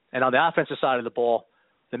 And on the offensive side of the ball,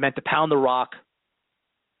 they're meant to pound the rock,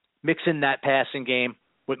 mix in that passing game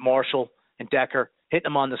with Marshall and Decker, hit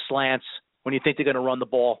them on the slants when you think they're going to run the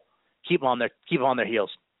ball, keep them on their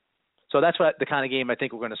heels. So that's what the kind of game I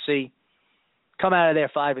think we're going to see. Come out of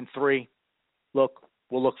there 5-3. Look,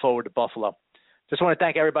 we'll look forward to Buffalo. Just want to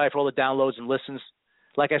thank everybody for all the downloads and listens.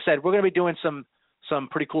 Like I said, we're going to be doing some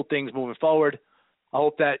pretty cool things moving forward. I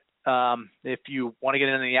hope that if you want to get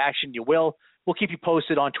into the action, you will. We'll keep you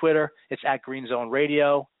posted on Twitter. It's at Green Zone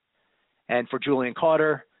Radio. And for Julian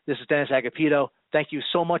Carter, this is Dennis Agapito. Thank you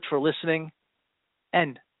so much for listening,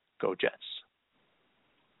 and go Jets.